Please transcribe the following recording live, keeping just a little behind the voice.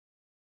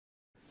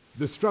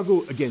The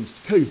struggle against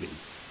COVID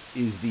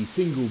is the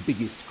single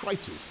biggest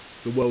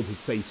crisis the world has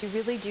faced. You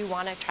really do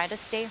want to try to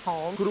stay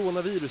home.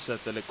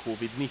 Coronaviruset eller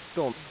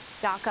covid-19.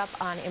 Stock up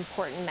on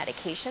important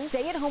medications.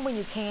 Stay at home when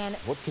you can.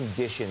 What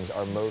conditions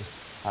are most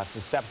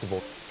susceptible?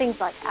 Things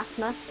like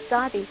asthma,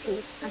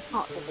 diabetes and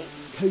heart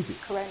disease. COVID.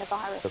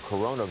 Coronavirus. The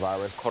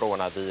coronavirus.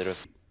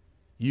 Coronavirus.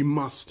 You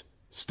must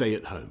stay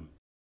at home.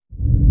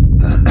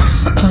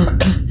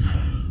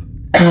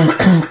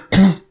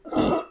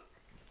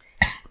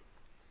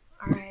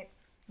 Alright,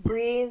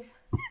 breathe.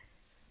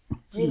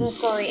 Breathe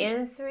slowly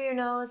in through your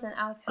nose and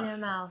out through your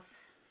mouth.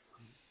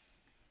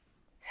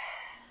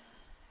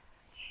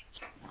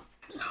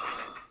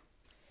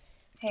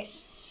 Hey,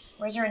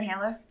 where's your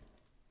inhaler?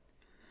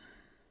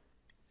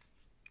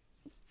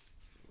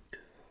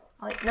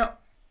 Ollie, no.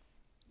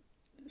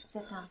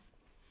 Sit down.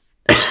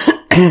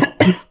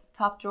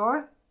 Top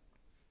drawer?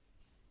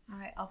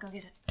 Alright, I'll go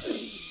get it.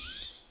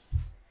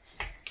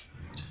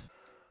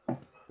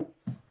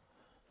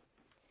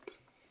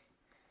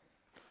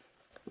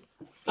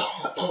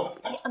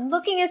 I'm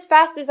looking as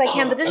fast as I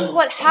can, but this is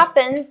what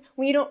happens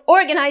when you don't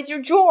organize your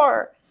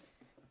drawer.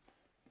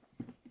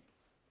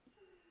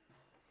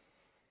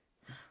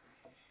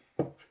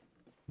 Don't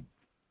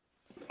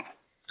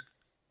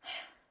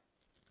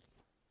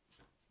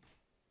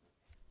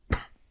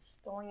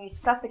want you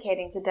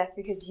suffocating to death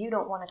because you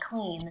don't want to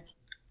clean.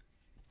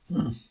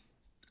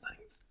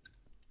 Thanks.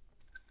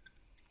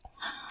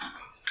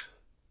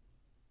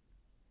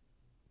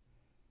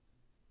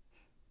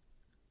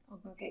 I'll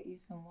go get you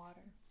some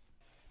water.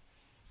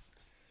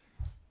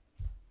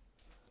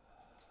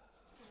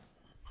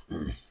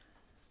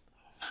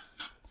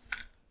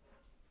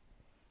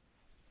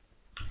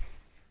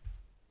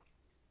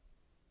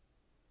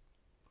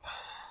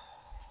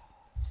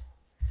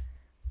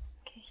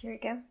 Okay, here we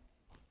go.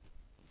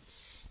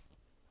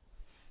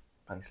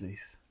 Thanks,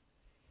 Lise.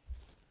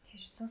 You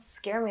just don't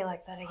scare me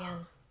like that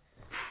again.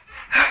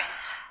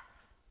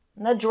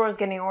 And that drawer's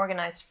getting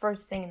organized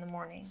first thing in the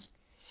morning.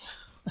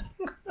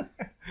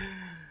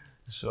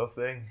 Sure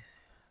thing.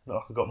 Not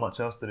like I've got much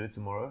else to do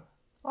tomorrow.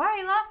 Why are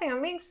you laughing?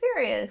 I'm being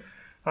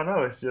serious. I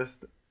know, it's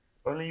just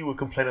only you would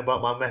complain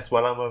about my mess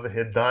while I'm over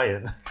here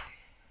dying.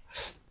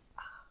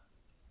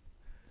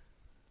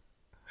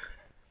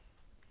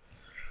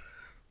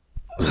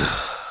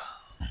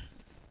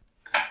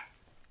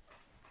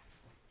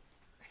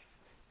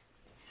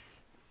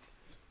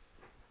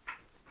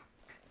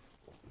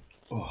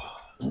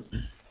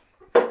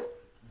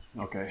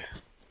 Okay.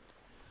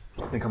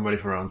 I think I'm ready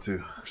for round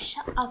 2.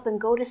 Shut up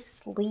and go to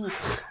sleep.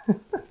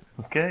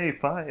 Okay,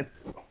 fine.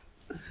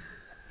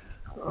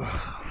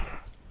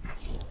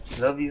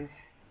 Love you.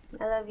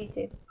 I love you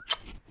too.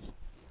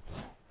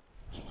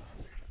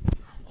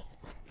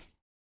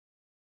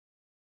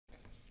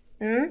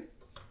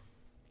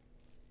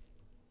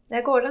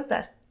 Det går det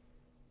inte.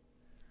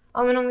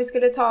 Ja, men om vi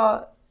skulle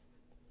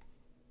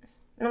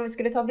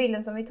ta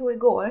bilden som vi tog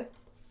igår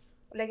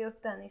och lägga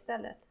upp den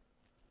istället.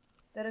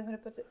 Där den kunde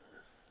putta...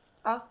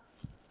 Ja.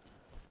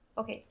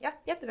 Okej, ja,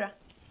 jättebra.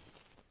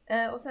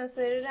 Och sen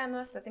så är det där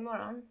mötet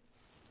imorgon.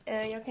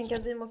 Jag tänker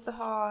att vi måste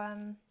ha...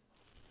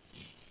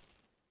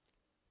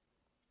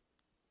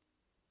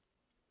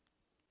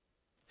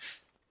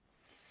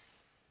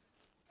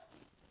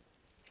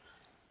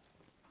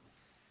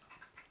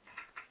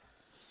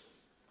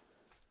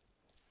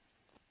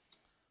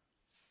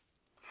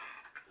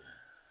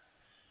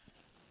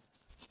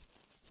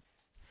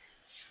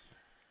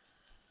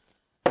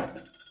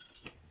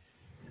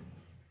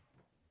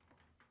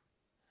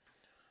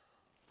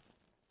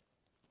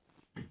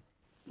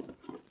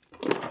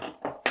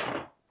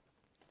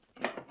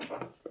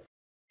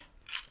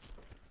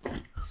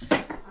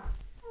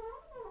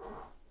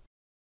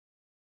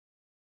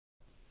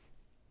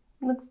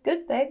 Looks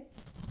good, babe.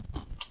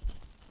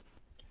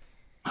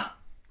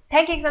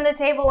 Pancakes on the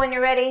table when you're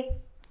ready.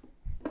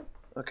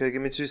 Okay,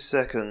 give me 2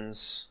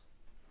 seconds.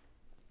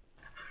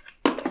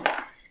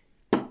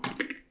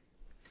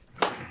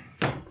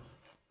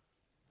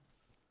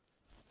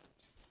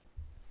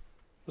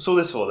 What's all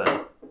this for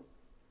then?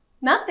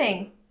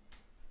 Nothing.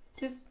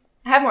 Just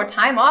have more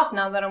time off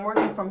now that I'm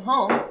working from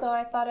home, so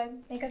I thought I'd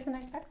make us a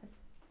nice breakfast.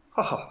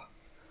 Oh,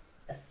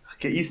 I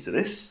get used to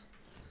this.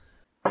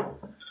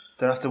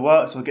 Don't have to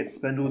work, so I get to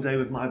spend all day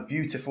with my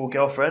beautiful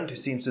girlfriend who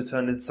seems to have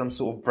turned into some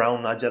sort of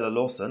brown Nigella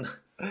Lawson.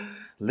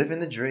 Living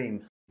the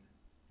dream.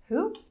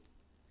 Who?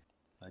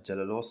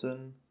 Nigella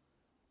Lawson,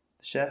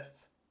 the chef,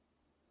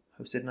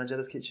 hosted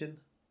Nigella's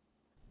Kitchen.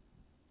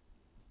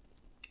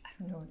 I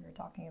don't know what you're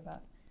talking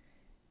about.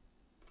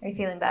 Are you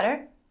feeling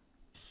better?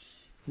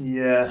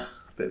 Yeah,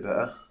 a bit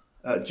better.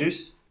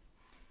 Juice?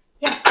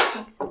 Yeah,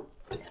 thanks. Well,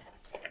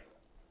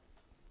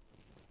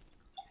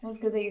 it's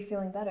good that you're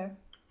feeling better.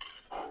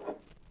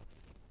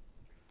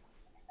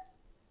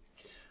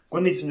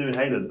 Gonna need some new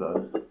inhalers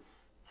though.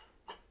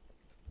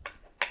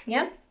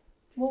 Yeah?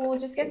 Well, we'll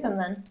just get some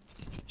then.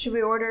 Should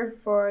we order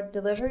for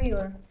delivery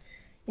or,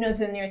 to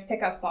the nearest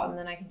pickup spot and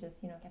then I can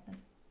just, get them?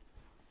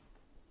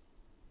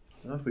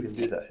 I don't know if we can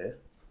do that here.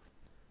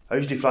 I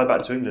usually fly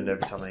back to England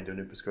every time I need a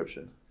new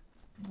prescription.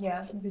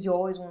 Yeah, because you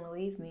always want to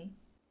leave me.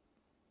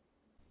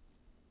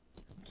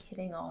 I'm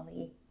kidding,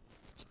 Ollie.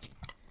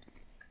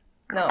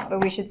 No,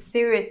 but we should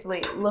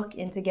seriously look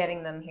into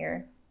getting them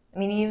here. I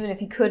mean, even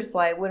if you could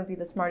fly, it wouldn't be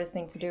the smartest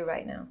thing to do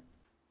right now.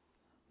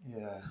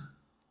 Yeah,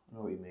 I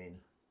know what you mean.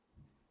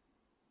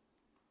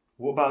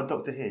 What about a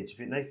doctor here? Do you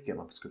think they could get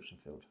my prescription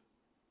filled?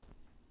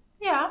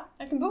 Yeah,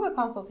 I can book a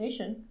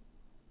consultation.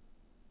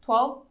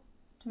 12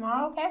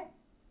 tomorrow, okay?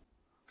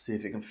 See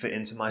if it can fit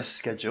into my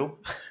schedule.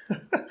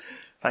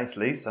 Thanks,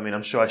 Lise. I mean,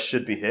 I'm sure I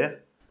should be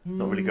here.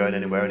 Not really going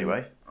anywhere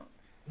anyway.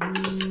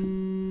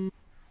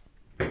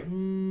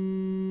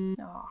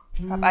 Oh,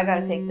 crap, I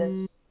gotta take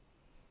this.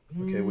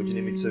 Okay, would you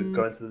need me to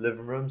go into the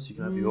living room so you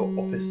can have your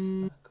office?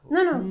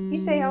 No, you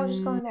say I'll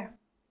just go in there.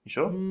 You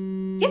sure?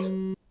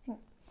 Yeah.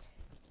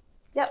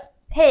 Ja.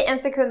 Hey, en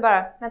sekund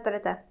bara. Vänta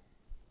lite.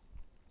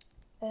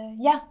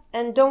 Yeah,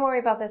 and don't worry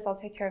about this. I'll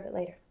take care of it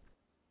later.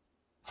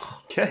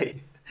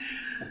 Okay.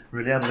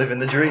 Really am living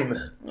the dream.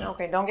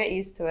 Okay, don't get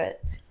used to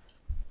it.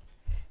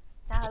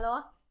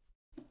 Hallå?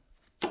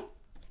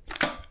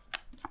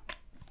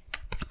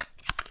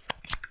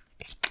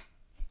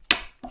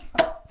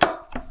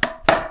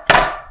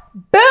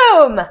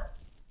 Boom!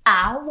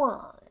 I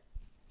won.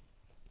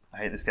 I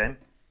hate this game.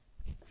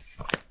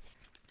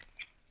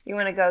 You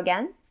want to go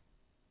again?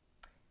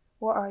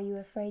 Or are you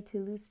afraid to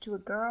lose to a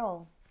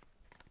girl?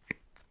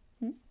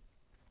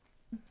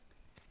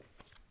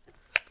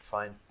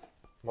 Fine.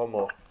 One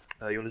more.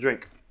 You want a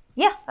drink?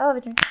 Yeah, I love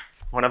a drink.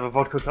 Want to have a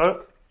vodka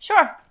coke?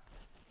 Sure.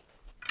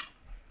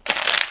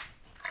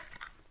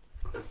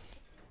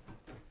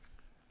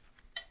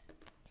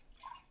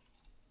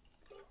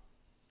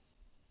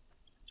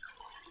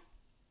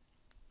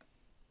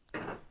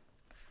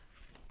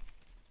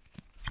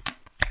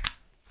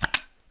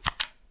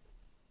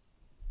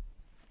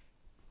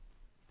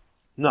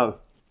 No.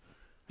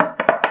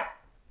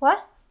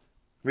 What?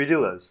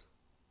 Redo those.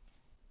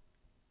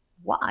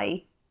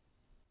 Why?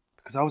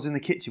 Because I was in the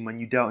kitchen when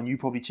you dealt and you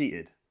probably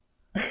cheated.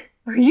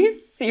 Are you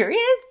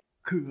serious?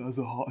 That was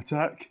a heart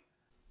attack.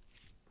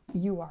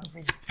 You are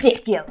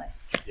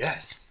ridiculous.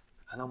 Yes.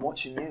 And I'm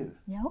watching you.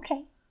 Yeah,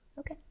 okay.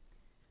 Okay.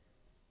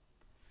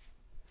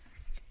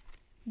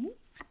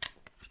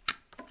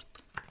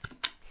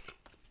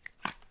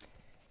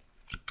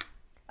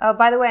 Oh,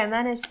 by the way, I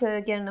managed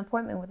to get an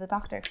appointment with the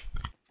doctor.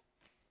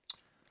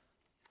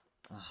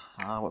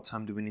 What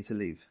time do we need to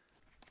leave?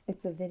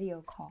 It's a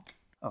video call.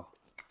 Oh.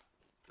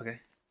 Okay.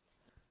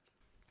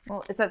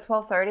 Well, it's at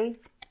 12:30,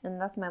 and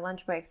that's my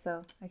lunch break,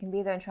 so I can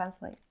be there and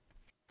translate.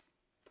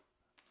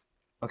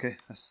 Okay,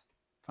 that's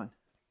fine.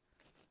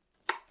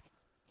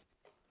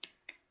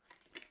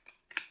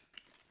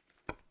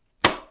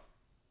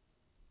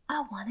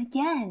 I won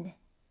again.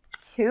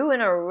 2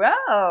 in a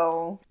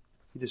row.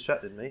 You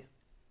distracted me.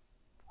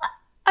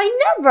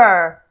 I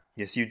never.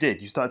 Yes, you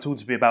did. You started talking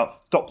to me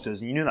about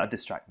doctors and you knew that'd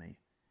distract me.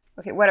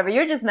 Okay, whatever.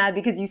 You're just mad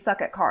because you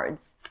suck at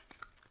cards.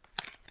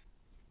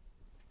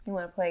 You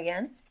want to play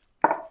again?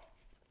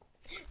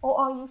 Or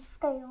are you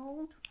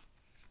scared?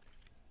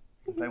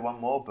 We'll play one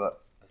more,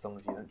 but as long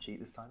as you don't cheat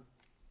this time.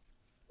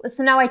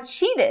 So now I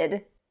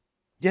cheated.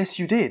 Yes,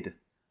 you did.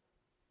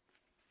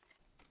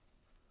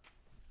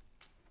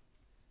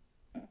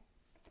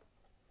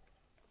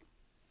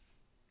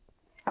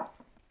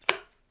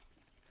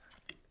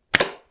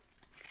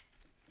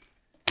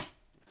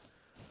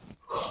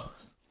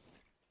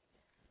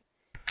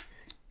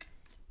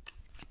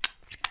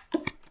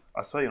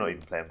 I swear you're not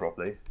even playing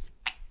properly.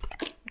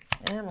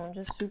 I am, I'm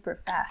just super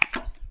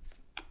fast.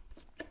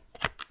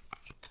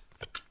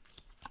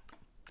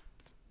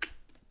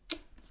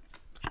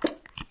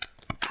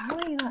 How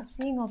are you not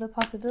seeing all the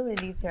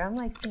possibilities here? I'm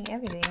like seeing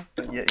everything.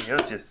 Yeah, you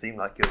just seem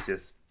like you're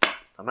just...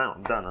 I'm out,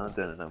 I'm done, I'm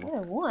doing it no more.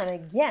 I won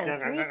again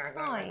 3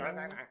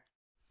 times.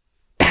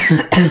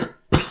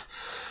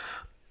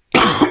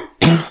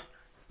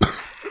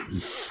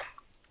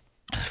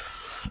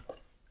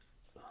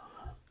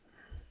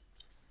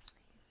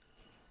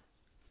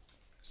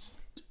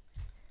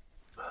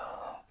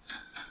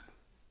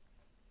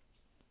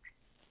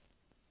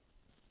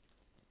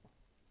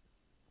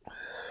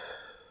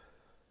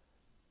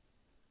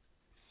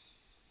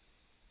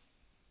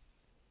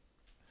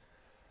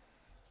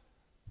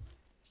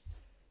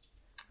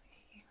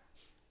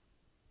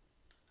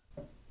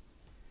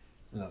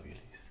 I love you,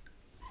 Lise.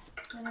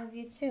 I love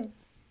you too.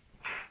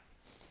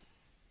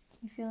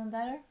 You feeling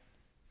better?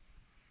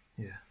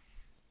 Yeah.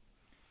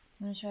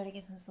 Want to try to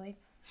get some sleep?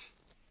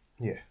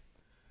 Yeah.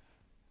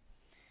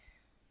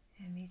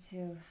 Yeah, me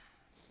too.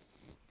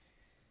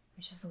 I'm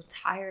just so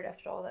tired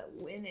after all that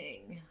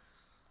winning.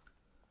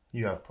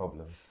 You have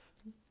problems.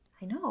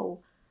 I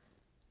know.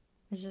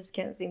 I just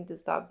can't seem to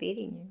stop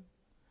beating you.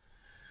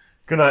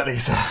 Good night,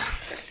 Lisa.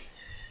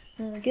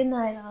 Good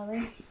night,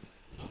 Ollie.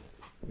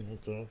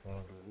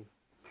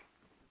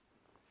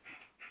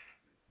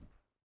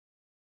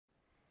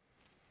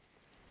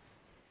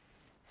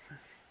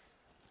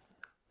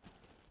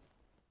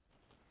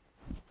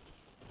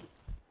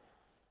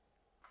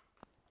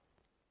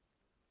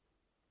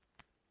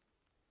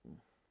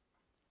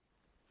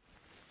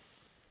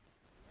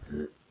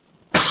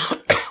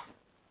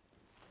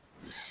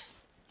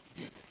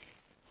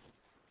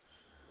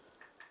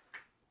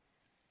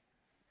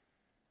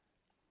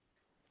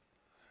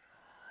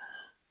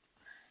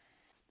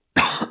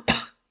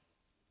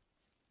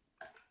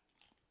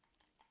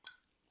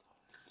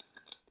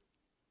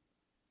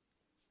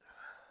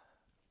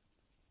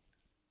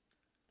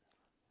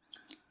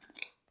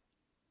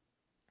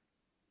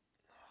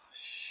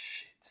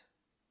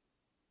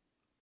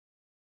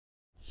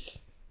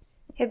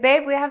 Hey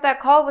babe, we have that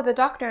call with the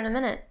doctor in a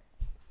minute.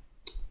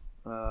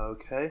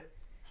 Okay.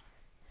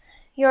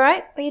 You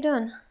alright? What are you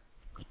doing?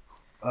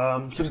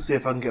 Just looking to see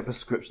if I can get a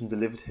prescription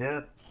delivered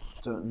here.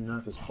 Don't know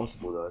if it's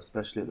possible though,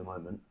 especially at the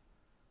moment.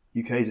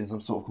 UK's in some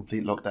sort of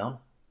complete lockdown.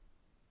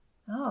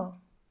 Oh.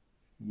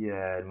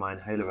 Yeah, and my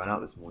inhaler ran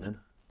out this morning.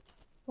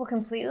 Well,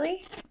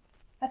 completely?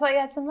 I thought you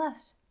had some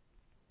left.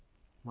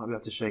 Might be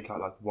able to shake out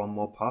like one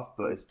more puff,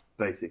 but it's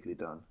basically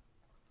done.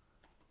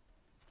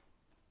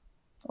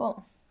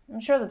 Well, I'm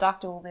sure the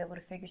doctor will be able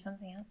to figure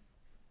something out.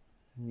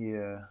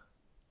 Yeah.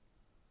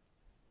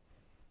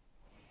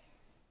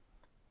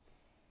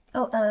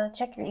 Oh,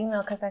 check your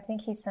email because I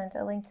think he sent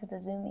a link to the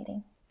Zoom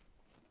meeting.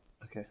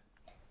 Okay.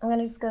 I'm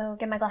gonna just go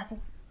get my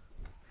glasses.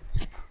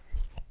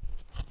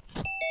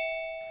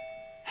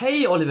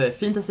 Hej Oliver,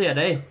 fint att se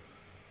dig.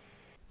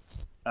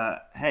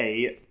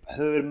 Hej,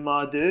 hur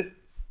mår du?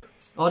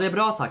 Ja, det är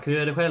bra tack.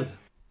 Hur är det själv?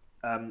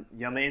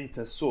 Jag mår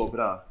inte så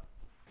bra.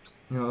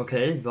 Ja,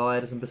 okej, vad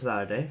är det som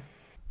besvärar dig?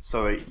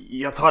 Sorry,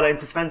 jag talar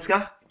inte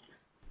svenska.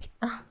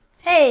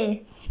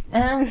 Hej!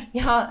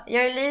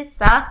 Jag är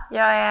Lisa.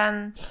 Jag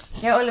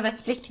är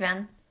Olivers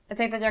flickvän. Jag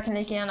tänkte att jag kan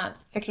lika gärna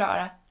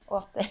förklara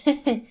åt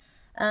dig.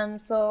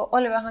 Så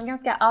Oliver har en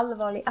ganska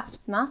allvarlig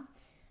astma.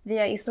 Vi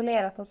har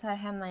isolerat oss här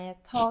hemma i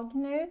ett tag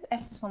nu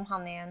eftersom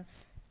han är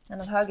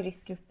en av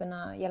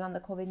högriskgrupperna gällande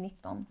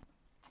covid-19.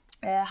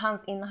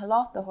 Hans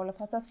inhalator håller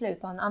på att ta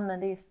slut och han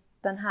använder just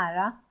den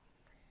här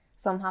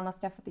som han har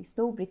skaffat i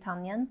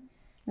Storbritannien.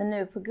 Men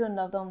nu på grund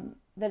av de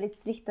väldigt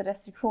strikta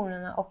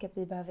restriktionerna och att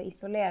vi behöver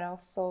isolera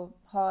oss så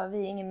har vi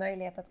ingen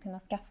möjlighet att kunna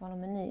skaffa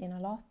honom en ny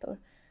inhalator.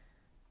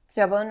 Så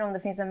jag bara undrar om det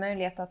finns en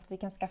möjlighet att vi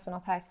kan skaffa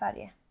något här i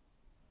Sverige.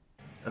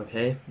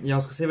 Okej,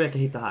 jag ska se vad jag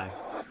kan hitta här.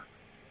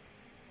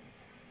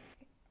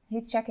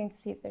 He's checking to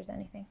see if there's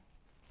anything.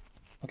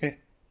 Okej.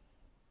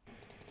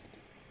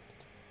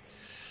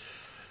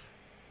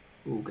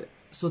 Okej.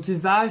 Så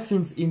tyvärr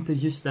finns inte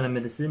just den här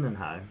medicinen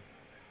här.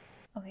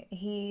 Okay,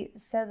 he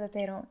said that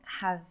they don't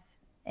have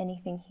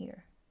anything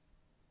here.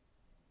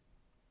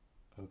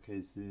 Okay,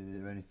 is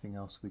there anything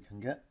else we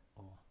can get?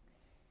 Or...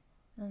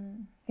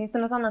 Finns det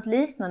något annat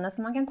liknande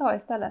som man kan ta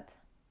istället?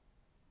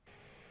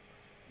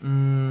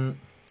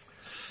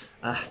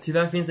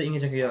 Tyvärr finns det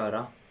inget jag kan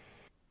göra.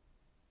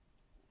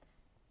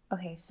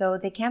 Okay, so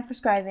they can't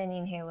prescribe any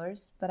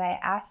inhalers, but I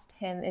asked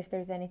him if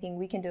there's anything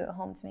we can do at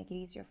home to make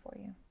it easier for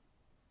you.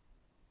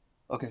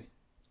 Okej.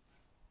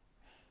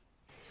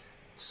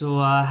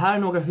 Så här är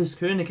några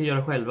huskurer ni kan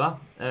göra själva.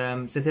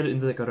 Se till att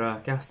undvika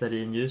röka,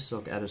 stearinljus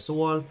och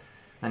aerosol.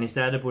 När ni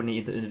städar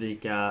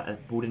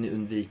borde ni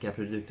undvika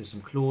produkter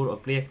som klor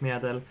och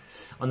blekmedel.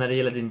 Och när det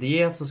gäller din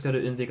diet så ska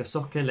du undvika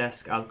socker,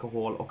 läsk,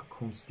 alkohol och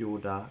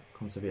konstgjorda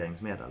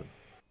konserveringsmedel.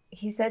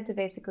 He said to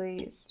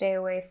basically stay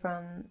away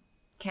from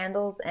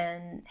candles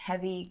and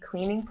heavy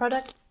cleaning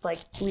products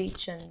like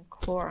bleach and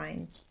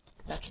chlorine,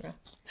 etc.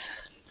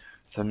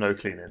 So no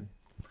cleaning.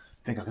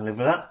 Think I can live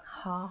with that?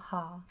 Ha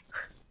ha.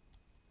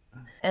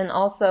 And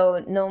also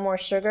no more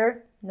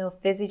sugar, no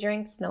fizzy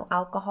drinks, no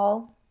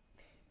alcohol.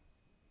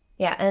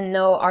 Yeah, and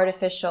no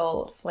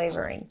artificial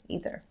flavoring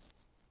either.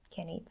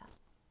 Can't eat that.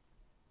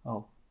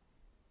 Oh.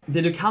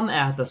 Det du kan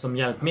äta som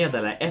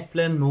hjälpmedel är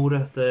äpplen,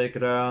 morötter,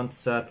 grönt,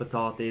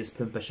 sötpotatis,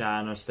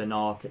 pumpakärnor,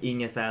 spenat,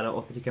 ingefära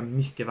och dricka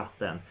mycket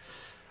vatten.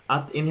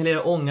 Att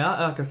inhalera ånga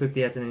ökar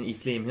fuktigheten i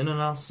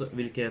slimhinnorna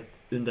vilket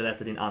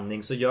underlättar din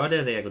andning, så gör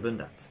det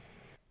regelbundet.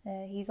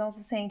 He's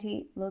also saying to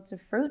eat loads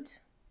of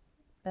fruit,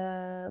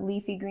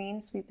 leafy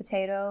greens, sweet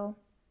potato,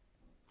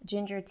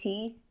 ginger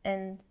tea,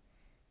 and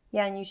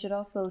you should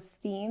also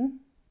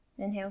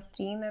inhale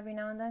steam every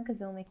now and then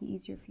because it'll make it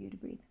easier for you to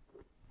breathe.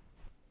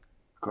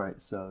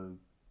 Great, so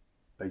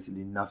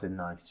basically nothing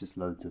nice, just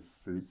loads of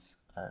fruits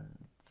and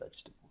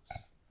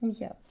vegetables.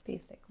 Yeah,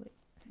 basically.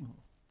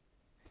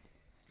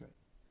 Great.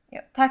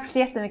 Ja, tack så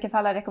jättemycket för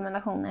alla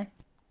rekommendationer.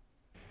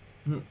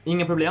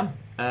 Inga problem.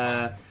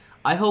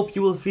 I hope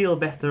you will feel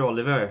better,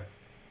 Oliver.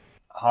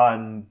 Ha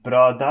en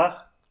bra dag.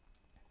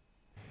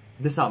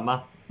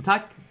 Detsamma.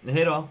 Tack.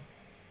 Hej då.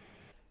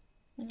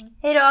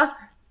 Hej då!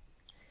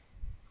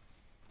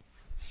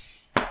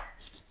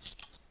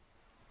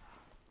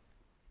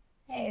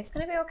 Hey, it's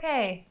gonna be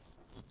okay.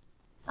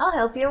 I'll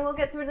help you and we'll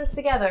get through this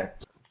together.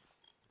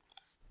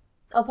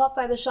 I'll pop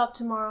by the shop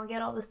tomorrow and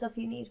get all the stuff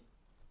you need.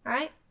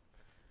 Alright?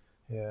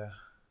 Yeah.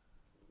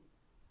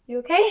 You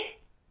okay?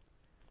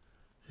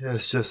 Yeah,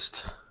 it's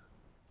just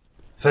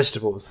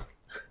vegetables.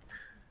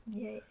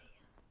 Yeah.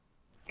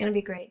 It's gonna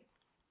be great.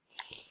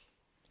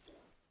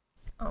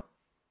 Oh.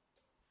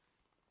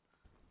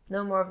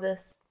 No more of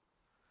this.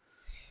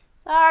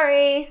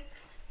 Sorry.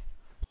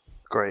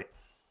 Great.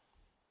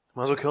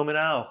 Might as well kill me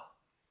now.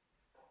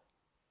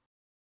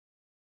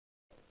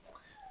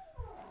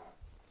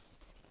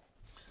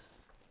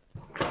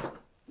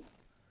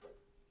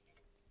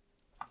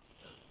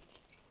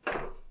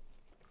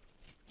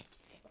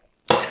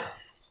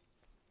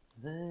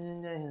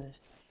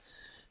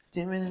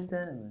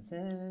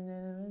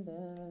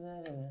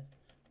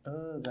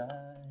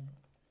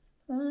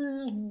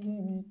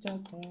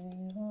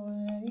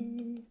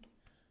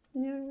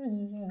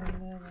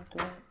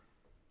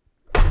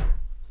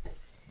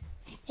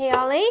 Hey,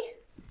 Ollie.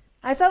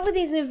 I thought with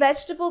these new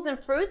vegetables and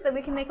fruits that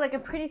we can make like a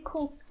pretty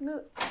cool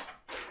smoothie.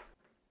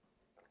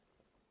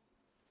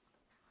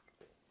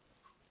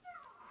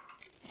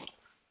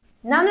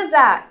 None of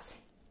that.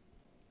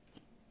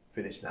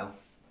 Finished now.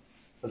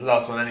 That's the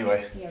last one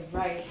anyway. Yeah,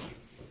 right.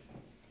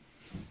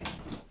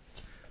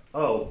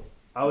 Oh,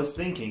 I was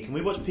thinking, can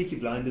we watch Peaky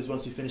Blinders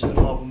once we finish the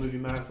Marvel movie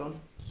marathon?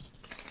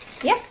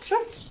 Yeah,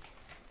 sure.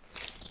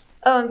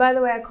 Oh, and by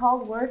the way, I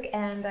called work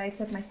and I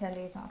took my 10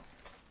 days off.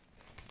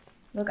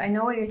 Look, I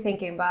know what you're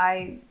thinking, but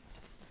I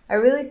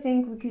really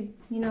think we could,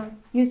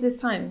 use this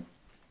time.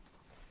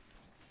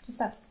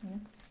 Just us,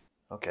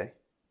 Okay. I'm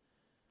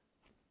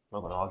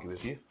not going to argue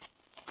with you.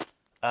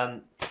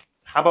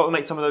 How about we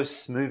make some of those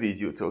smoothies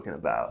you were talking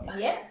about?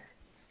 Yeah.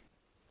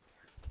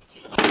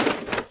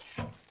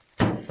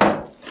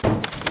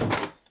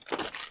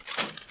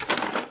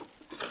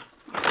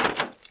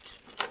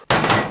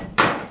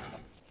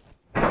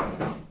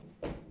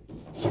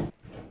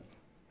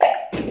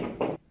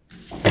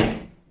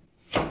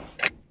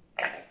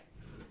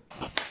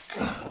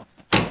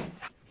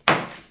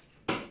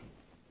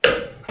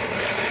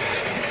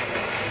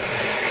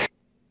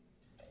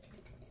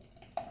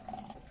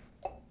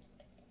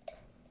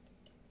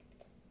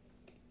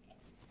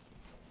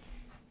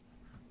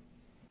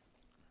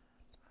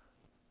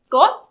 Go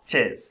on.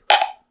 Cheers.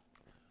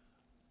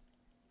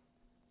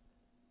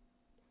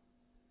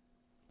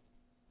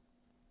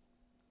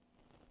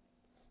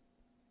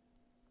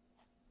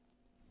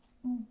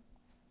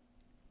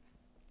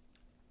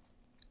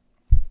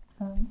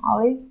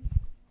 Ollie,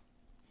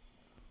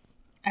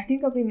 I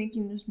think I'll be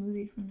making this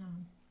smoothie from now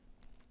on.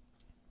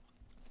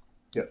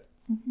 Yep.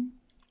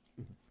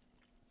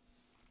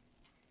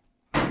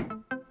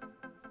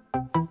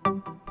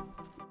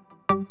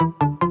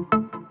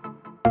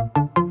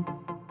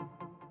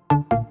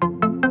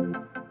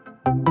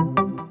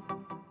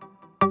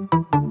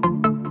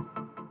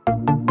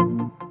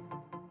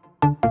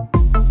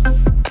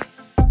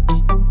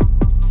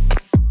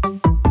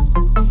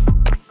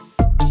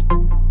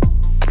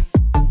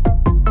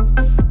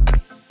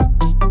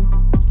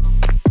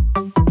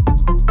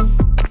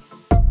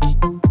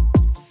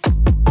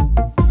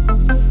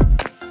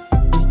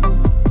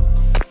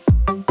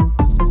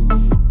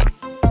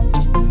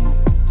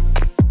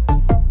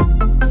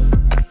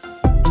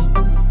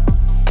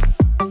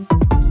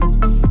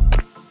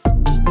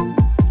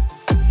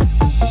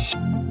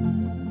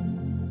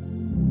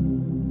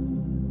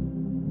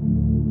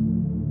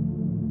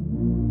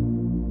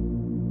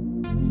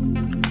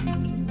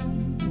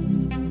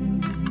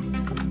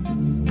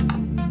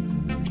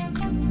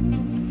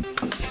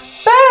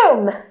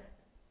 Boom!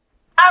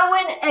 I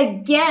win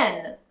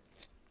again.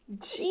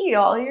 Gee,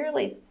 Ollie, you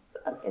really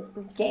suck at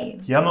this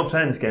game. Yeah, I'm not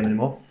playing this game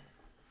anymore.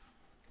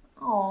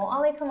 Oh,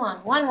 Ollie, come on.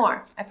 One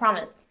more, I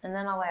promise. And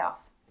then I'll lay off.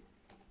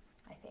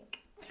 I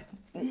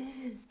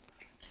think.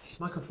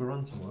 Might go for a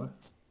run tomorrow.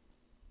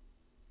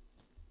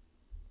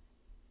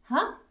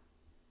 Huh?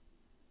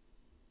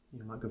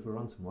 You might go for a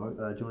run tomorrow.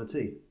 Do you want a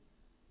tea?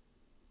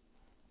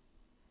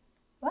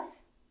 What?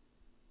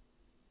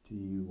 Do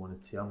you want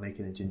a tea? I'm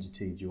making a ginger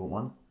tea. Do you want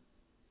one?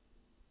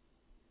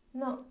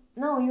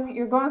 No,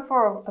 you're going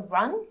for a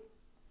run?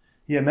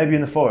 Yeah, maybe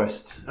in the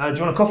forest. Do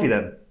you want a coffee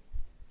then?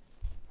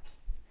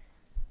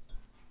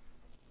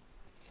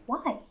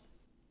 Why?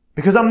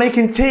 Because I'm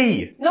making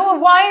tea! No,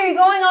 why are you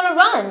going on a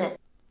run?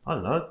 I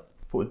don't know.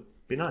 Thought it'd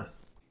be nice.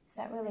 Is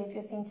that really a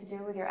good thing to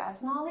do with your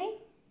asthma, Ollie?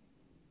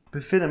 I've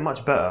been feeling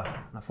much better.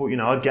 I thought,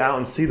 I'd get out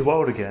and see the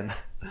world again.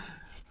 Look,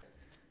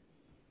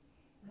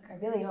 I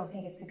really don't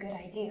think it's a good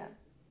idea.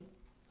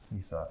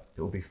 Lisa,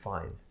 it'll be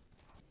fine.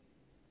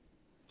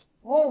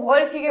 Well,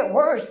 what if you get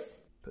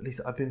worse? But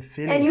Lisa, I've been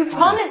feeling And you fine.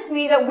 promised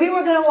me that we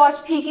were going to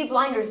watch Peaky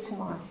Blinders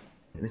tomorrow.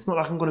 And it's not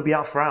like I'm going to be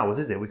out for hours,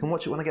 is it? We can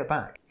watch it when I get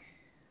back.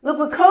 Look,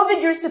 with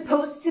COVID, you're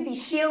supposed to be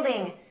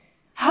shielding.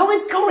 How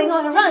is going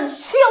on a run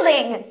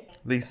shielding?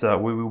 Lisa,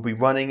 we will be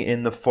running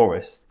in the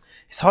forest.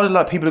 It's hardly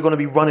like people are going to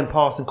be running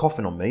past and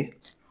coughing on me.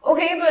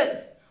 Okay,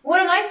 but what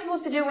am I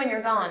supposed to do when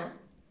you're gone?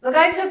 Look,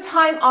 I took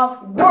time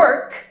off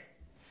work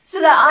so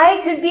that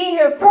I could be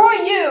here for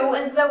you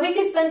and so that we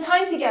could spend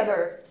time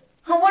together.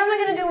 What am I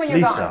going to do when you're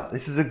gone? Lisa,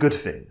 this is a good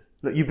thing.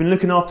 Look, you've been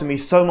looking after me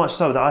so much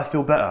so that I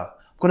feel better.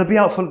 I'm going to be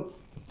out for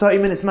 30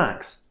 minutes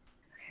max.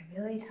 I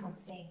really don't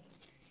think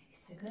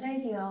it's a good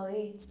idea,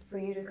 Ollie, for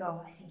you to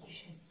go. I think you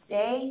should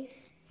stay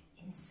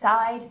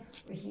inside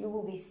where you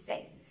will be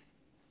safe.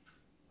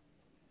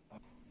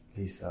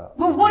 Lisa.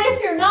 But what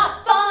if you're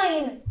not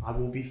fine? I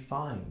will be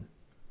fine.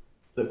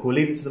 Look, we'll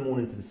leave it to the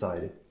morning to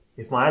decide.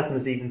 If my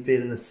asthma's even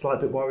feeling a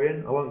slight bit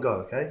worrying, I won't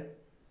go, okay?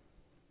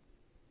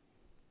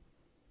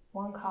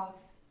 One cough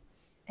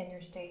and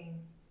you're staying.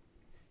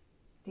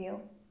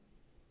 Deal?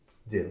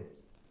 Deal.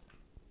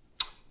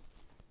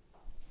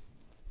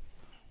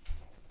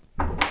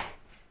 Are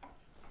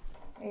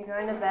you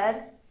going to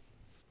bed?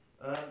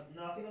 No, I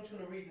think I'm just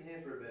going to read in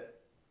here for a bit.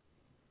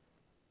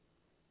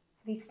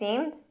 Have you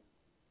steamed?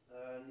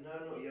 No,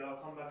 not yet. I'll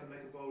come back and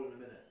make a bowl in a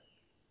minute.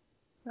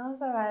 No,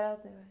 it's alright, I'll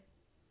do it.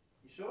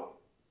 You sure?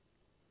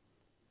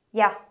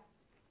 Yeah.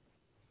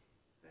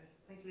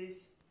 Thanks,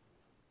 Liz.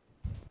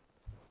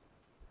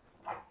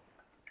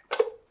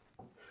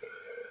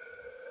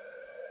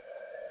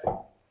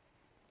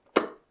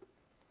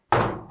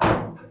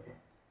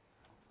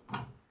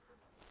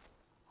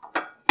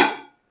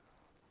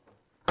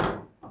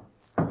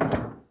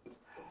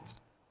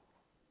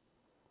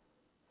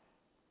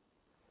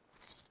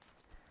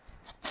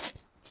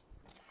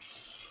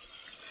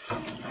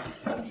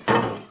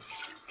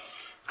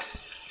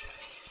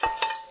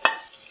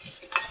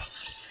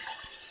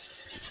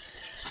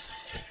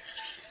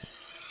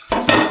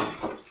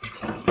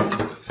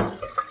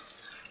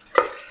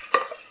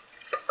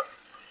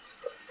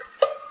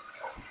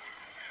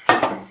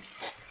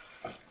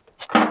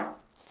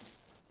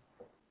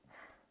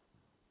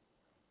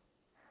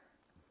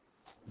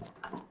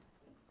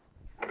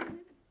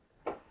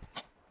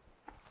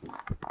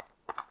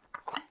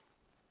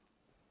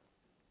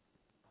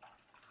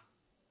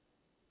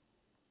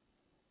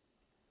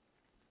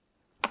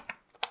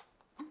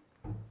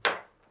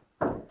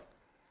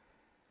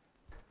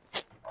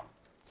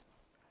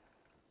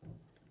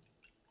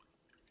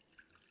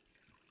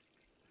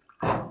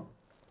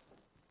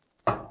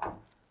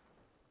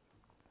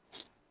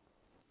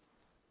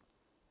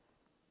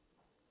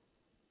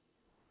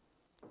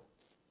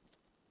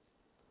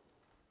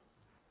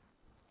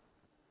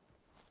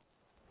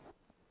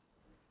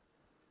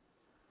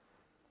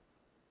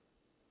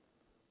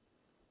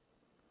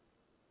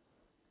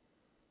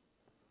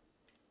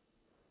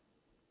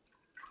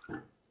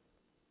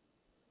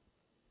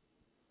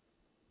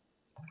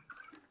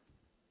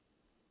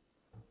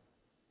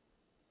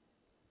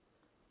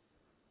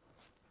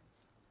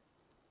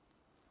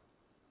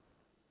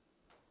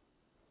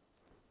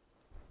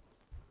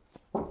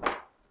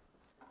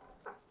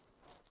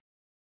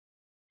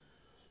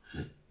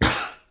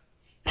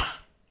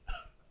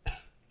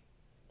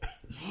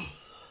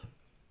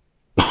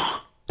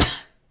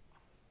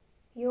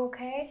 You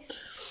okay?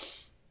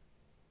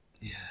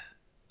 Yeah,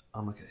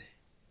 I'm okay.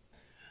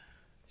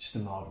 Just a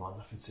mild one,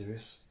 nothing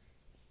serious.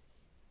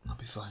 I'll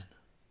be fine.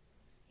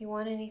 You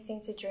want anything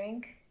to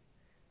drink?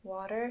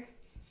 Water?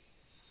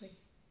 Or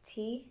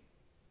tea?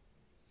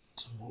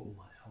 Some water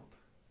might help.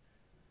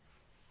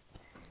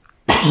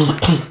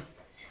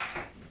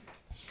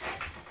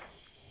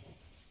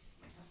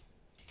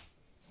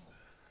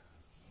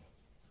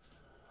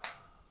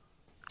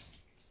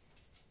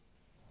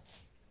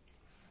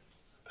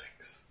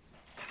 Thanks.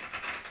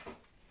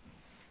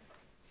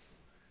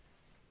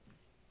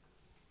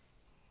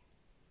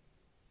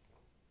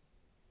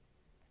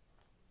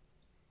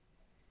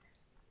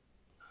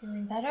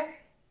 Feeling better?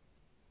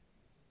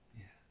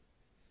 Yeah. You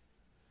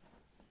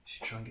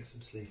should try and get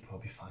some sleep, I'll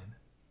be fine.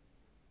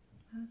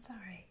 Oh, it's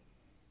alright.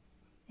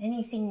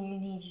 Anything you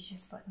need, you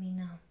just let me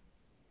know.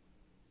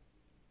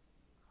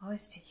 I'll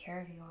always take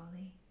care of you,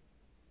 Ollie.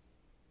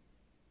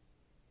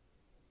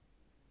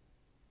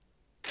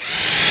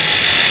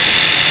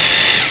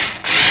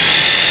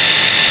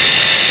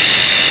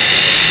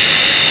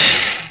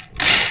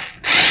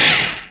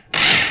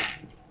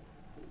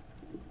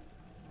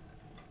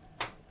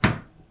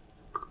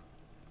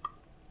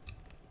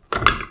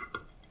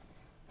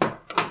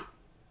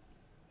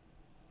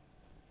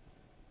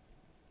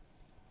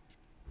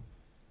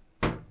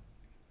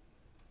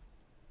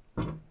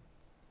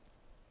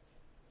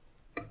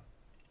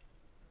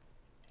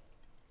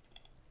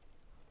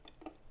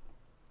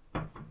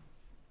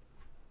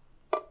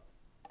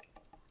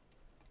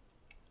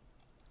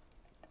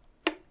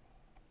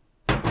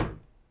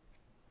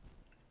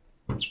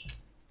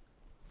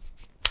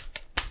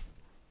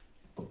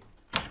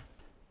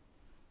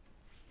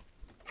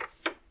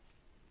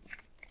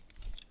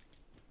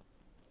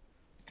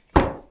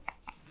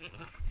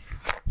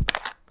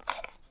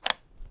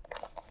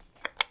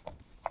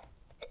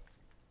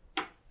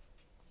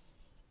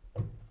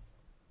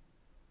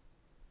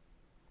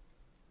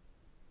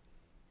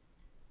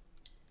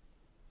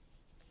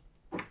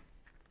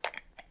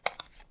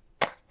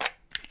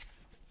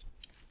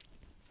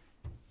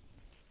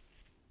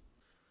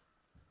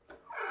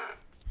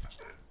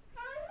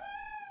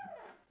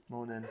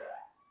 Morning.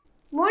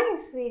 Morning,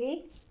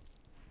 sweetie.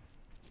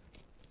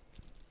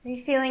 Are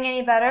you feeling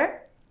any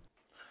better?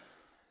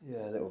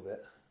 Yeah, a little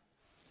bit.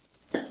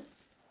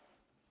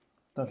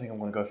 Don't think I'm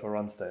gonna go for a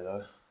run today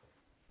though.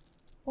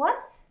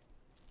 What?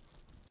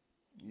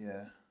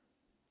 Yeah.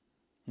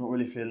 Not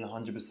really feeling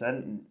 100%,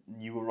 and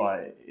you were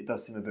right, it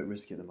does seem a bit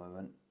risky at the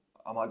moment.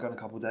 I might go in a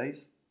couple of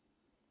days.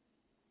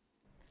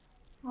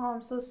 Oh,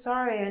 I'm so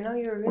sorry. I know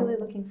you were really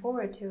looking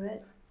forward to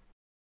it.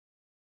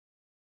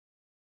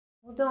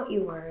 Well, don't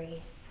you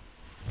worry.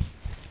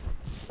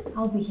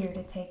 I'll be here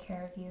to take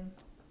care of you.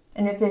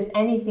 And if there's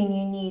anything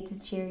you need to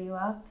cheer you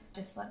up,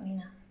 just let me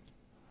know.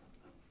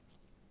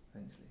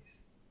 Thanks, Lise.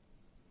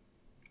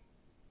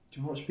 Do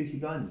you want to watch Peaky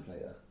Blinders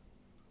later?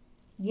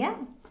 Yeah.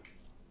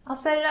 I'll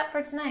set it up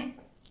for tonight.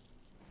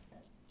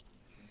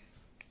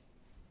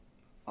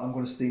 I'm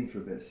going to steam for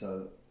a bit,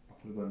 so I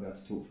probably won't be able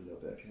to talk for a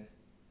little bit, okay?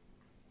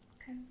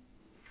 Okay.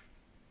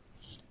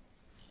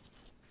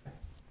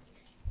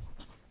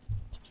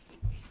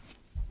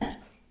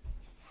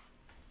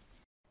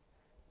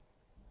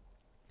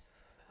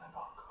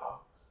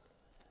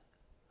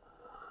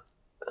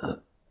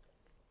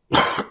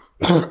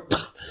 Are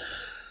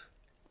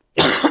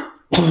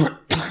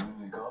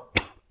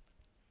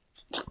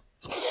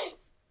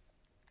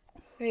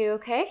you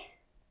okay?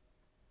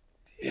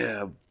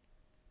 Yeah,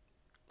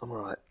 I'm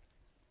alright.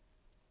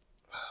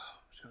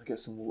 Just gonna get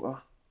some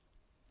water.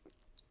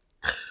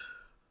 I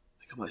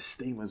think I might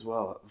steam as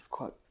well. That was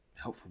quite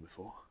helpful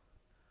before.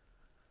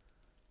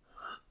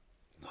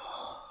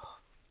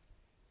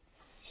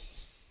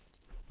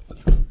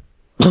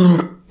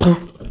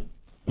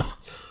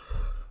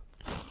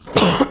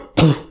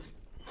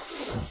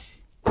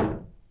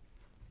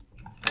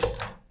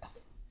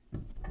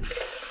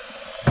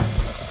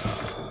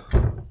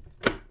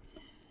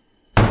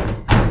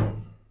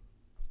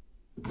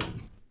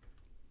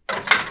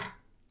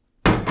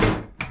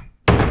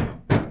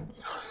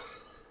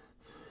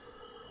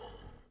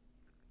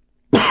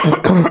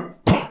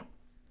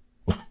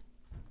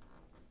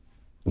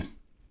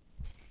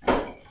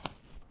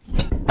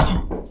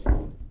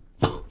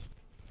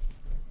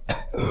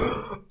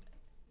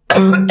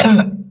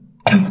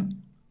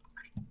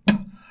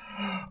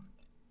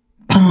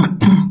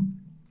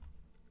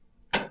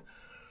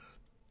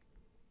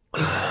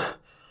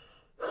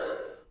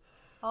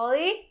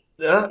 Ollie?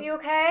 Yeah? Are you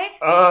okay?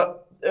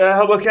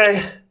 Yeah, I'm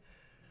okay.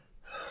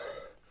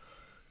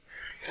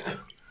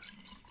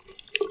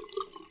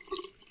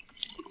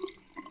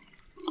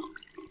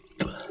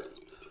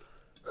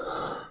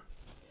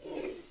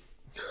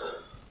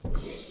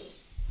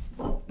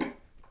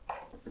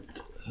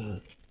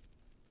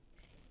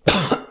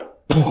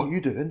 What are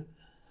you doing?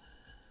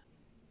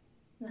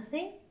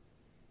 Nothing?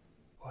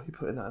 Why are you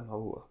putting that in my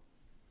water?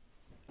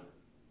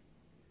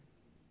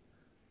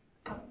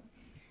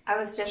 I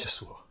was just...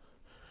 Just what?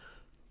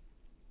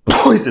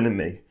 Poisoning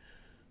me?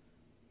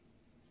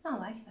 It's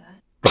not like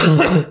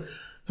that.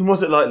 And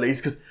what's it like, Lise?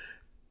 Because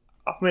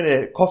I'm in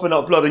here coughing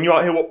up blood and you're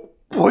out here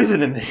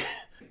poisoning me.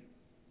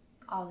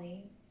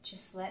 Ollie,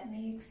 just let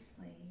me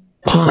explain.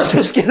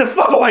 Just get the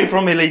fuck away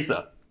from me,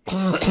 Lisa.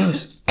 You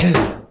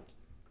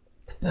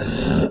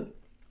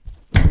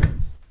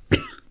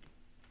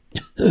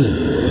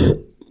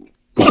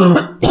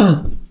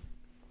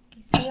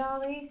see,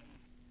 Ollie?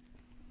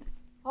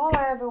 All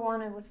I ever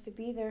wanted was to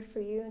be there for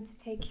you and to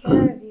take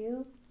care of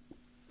you.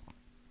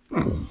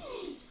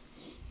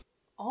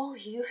 All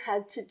you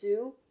had to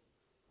do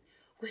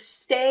was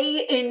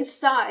stay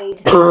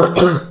inside.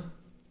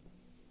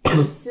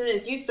 As soon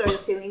as you started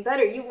feeling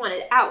better, you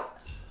wanted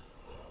out.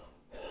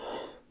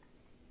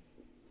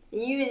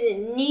 You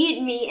didn't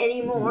need me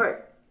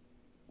anymore.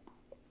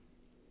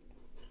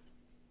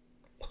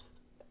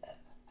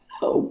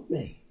 Help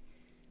me.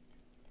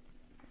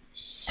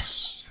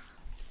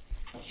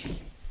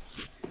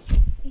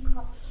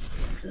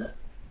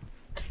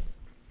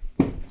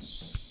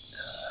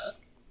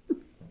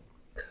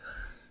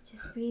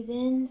 Just breathe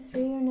in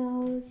through your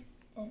nose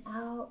and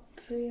out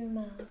through your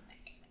mouth.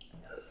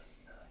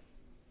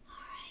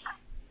 Alright,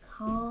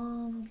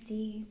 calm,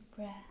 deep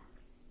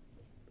breaths.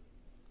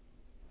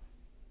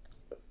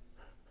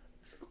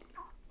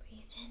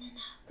 Breathe in and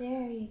out.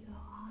 There you go,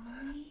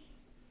 Ollie.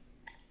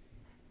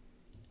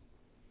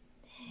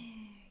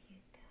 There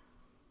you go.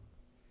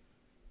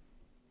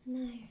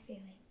 Now you're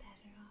feeling